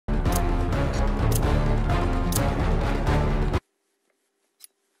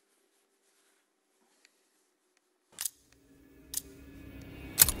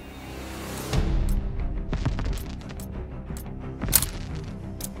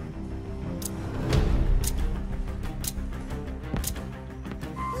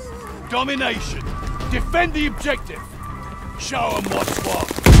Domination. Defend the objective. Show them what's what.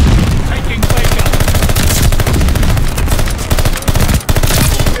 Taking Baker.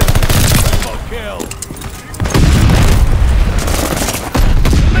 Double kill.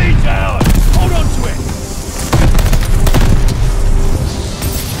 Lead out. Hold on to it.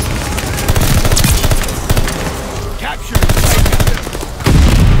 Capture Baker.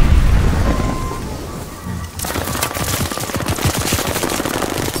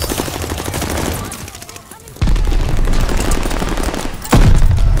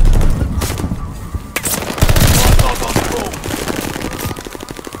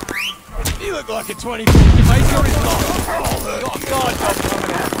 Like a 24. Baker is lost. Got a guard dog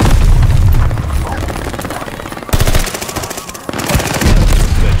coming out.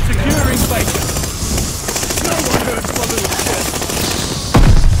 Securing Baker. No one hurts my little shit.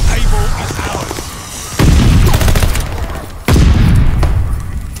 Able is ours.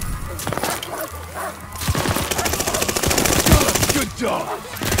 Good dog.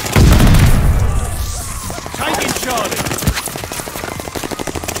 Taking Charlie.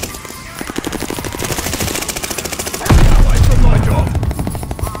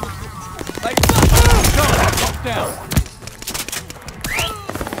 Down.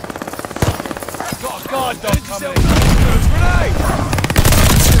 Got a guard dog coming in. Grenade!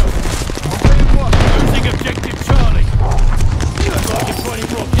 Losing objective Charlie. Looks like a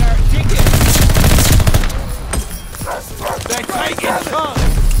 24-carat ticket. They're taking Charlie.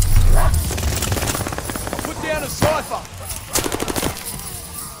 Put down a cipher.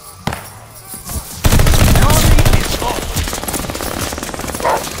 Charlie is lost.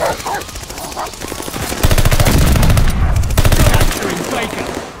 Baker.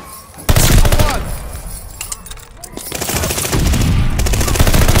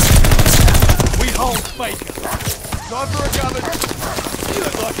 We hold Baker. Sniper recovered. You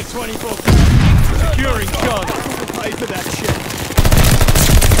look like a 24. Securing Charlie. We'll pay for that shit.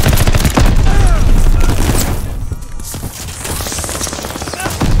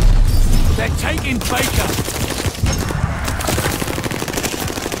 They're taking Baker.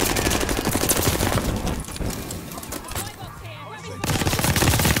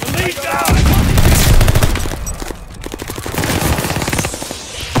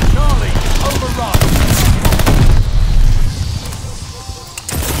 Charlie, overrun.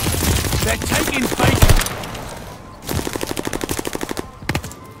 They're taking Baker.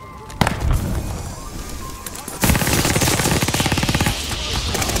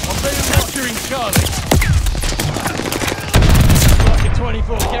 Capturing Charlie. Like a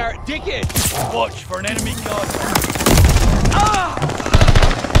 24-carat dickhead. Watch for an enemy guard. Ah!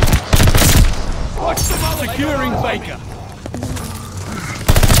 Watch the securing Baker.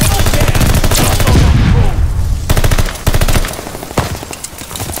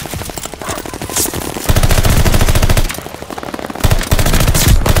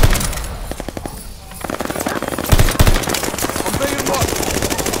 I'm being watched.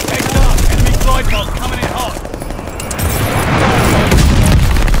 Heads up, enemy glide bolt coming in hot.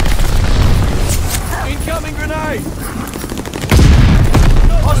 Incoming grenade.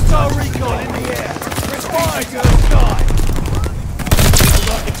 Hostile recon in the air. Respond, girl, die.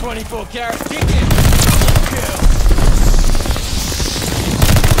 Like a 24-carat ticket. Kill.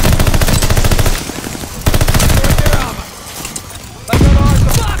 Their armor. They got eyes on.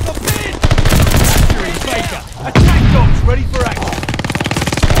 Fuck a pin! Capturing Baker. Attack dogs ready for action.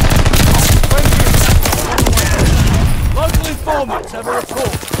 Local informants have a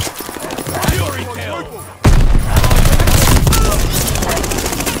report. Fury kill.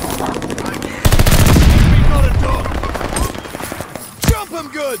 Jump him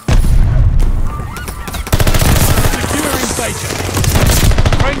good! Securing Baker.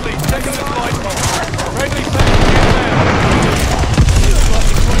 Friendly, taking the flight bomb. Friendly taking it down. Like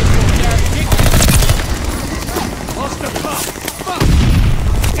a 24-carat kick. Lost a pup. Fuck!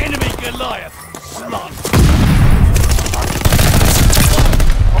 Enemy Goliath. Slut.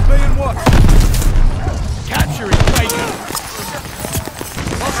 I'm being watched. Capturing Baker.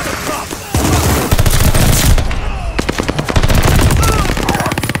 Lost a pup.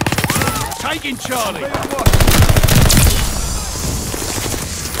 Taking Charlie.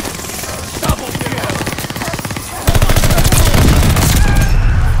 Double kill.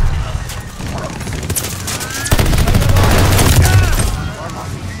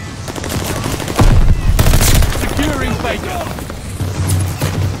 Securing Baker.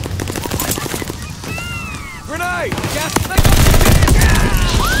 Grenade! Gas!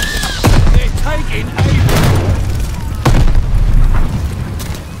 They're taking Able.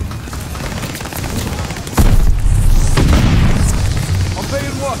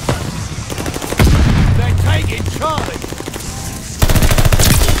 Being watched.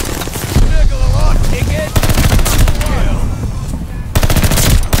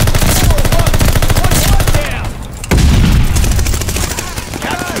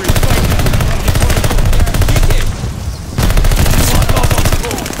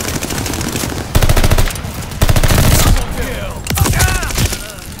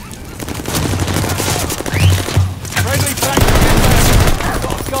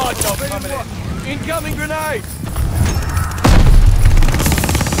 grenade!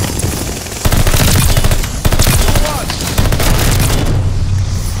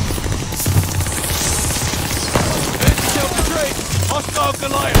 Hostile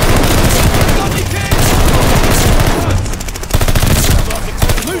Goliath! Got me kids!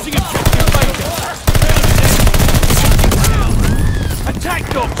 Losing objective Baker! Attack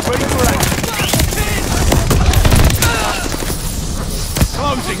dogs ready for action!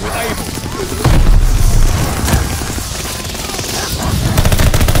 Closing with Able!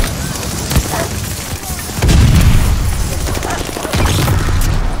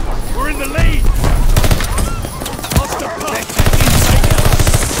 We're in the lead! Hostile puck!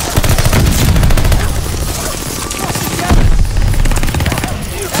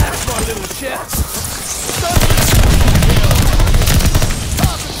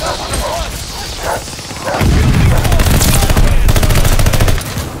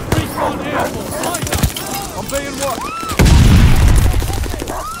 I'm being watched.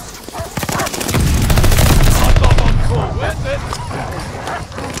 I'm not on call. Where's it?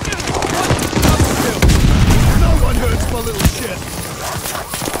 No one hurts my little shit.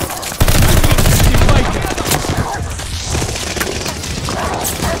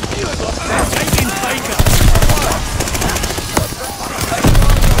 They're taking Baker.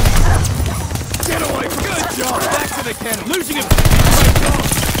 Get away! Good job! Back to the cannon. Losing him.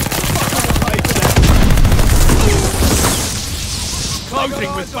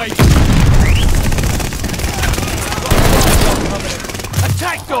 Closing with Baker.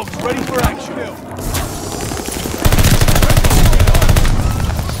 Attack dogs ready for action.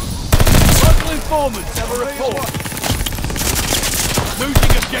 Local informants have a report.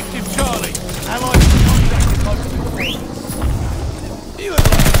 Losing objective Charlie. Allied contacted local informants. You would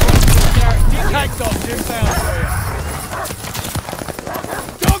like to attack dogs inbound for you.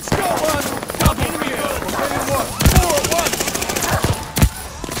 Dogs got one. Double kill. Getting one. 4 at once.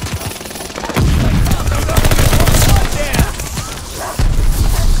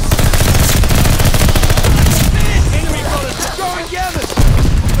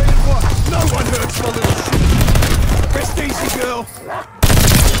 No one hurts my little shit. Rest easy, girl.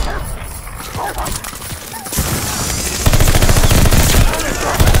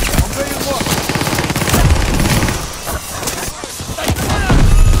 I'm being watched.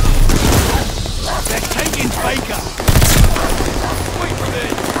 They're taking Baker. Wait for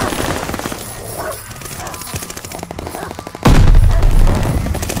this.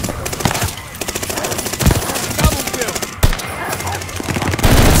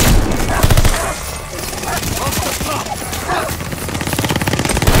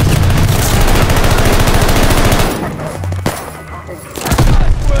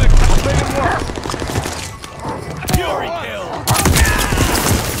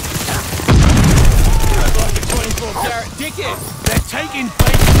 They're taking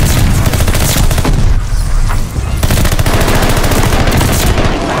Baker.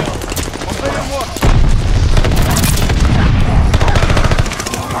 I'm being watched.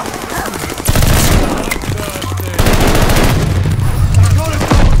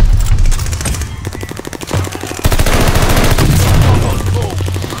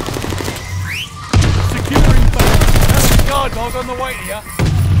 Securing Baker. Guard dog on the way to you.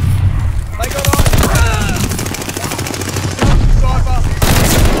 They got on.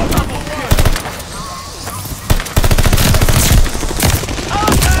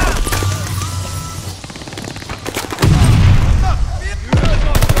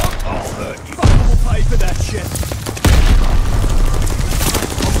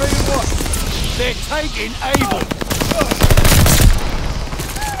 They're taking Able.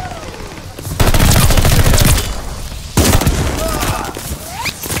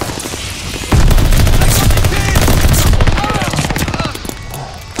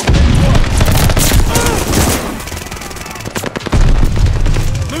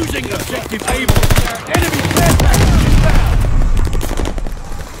 Losing objective Able. Enemy flare package inbound.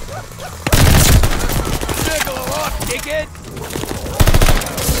 Circle of rock, dickhead.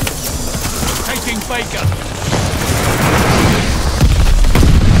 Taking Baker.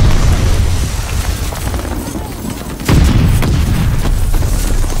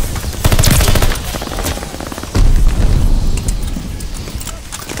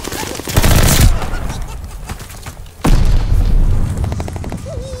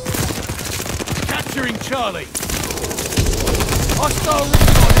 Capturing Charlie. Hostile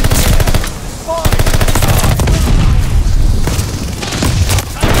recon in the air. Fire!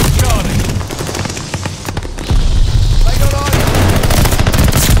 Taking Charlie. They got eyes.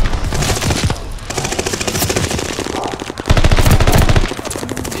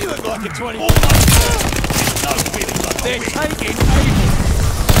 You look like a 20. They're taking Able.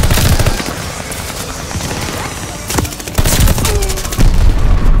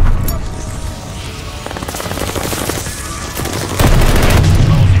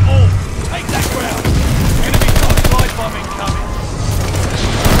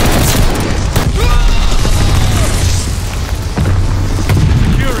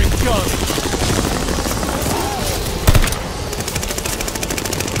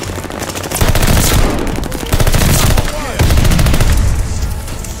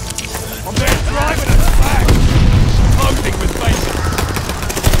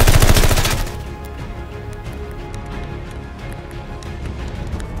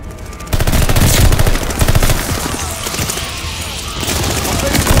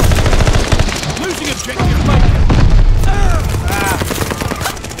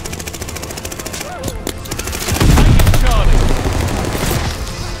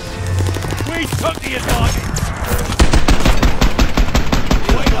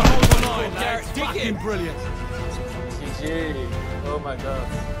 Brilliant. GG. Oh my god.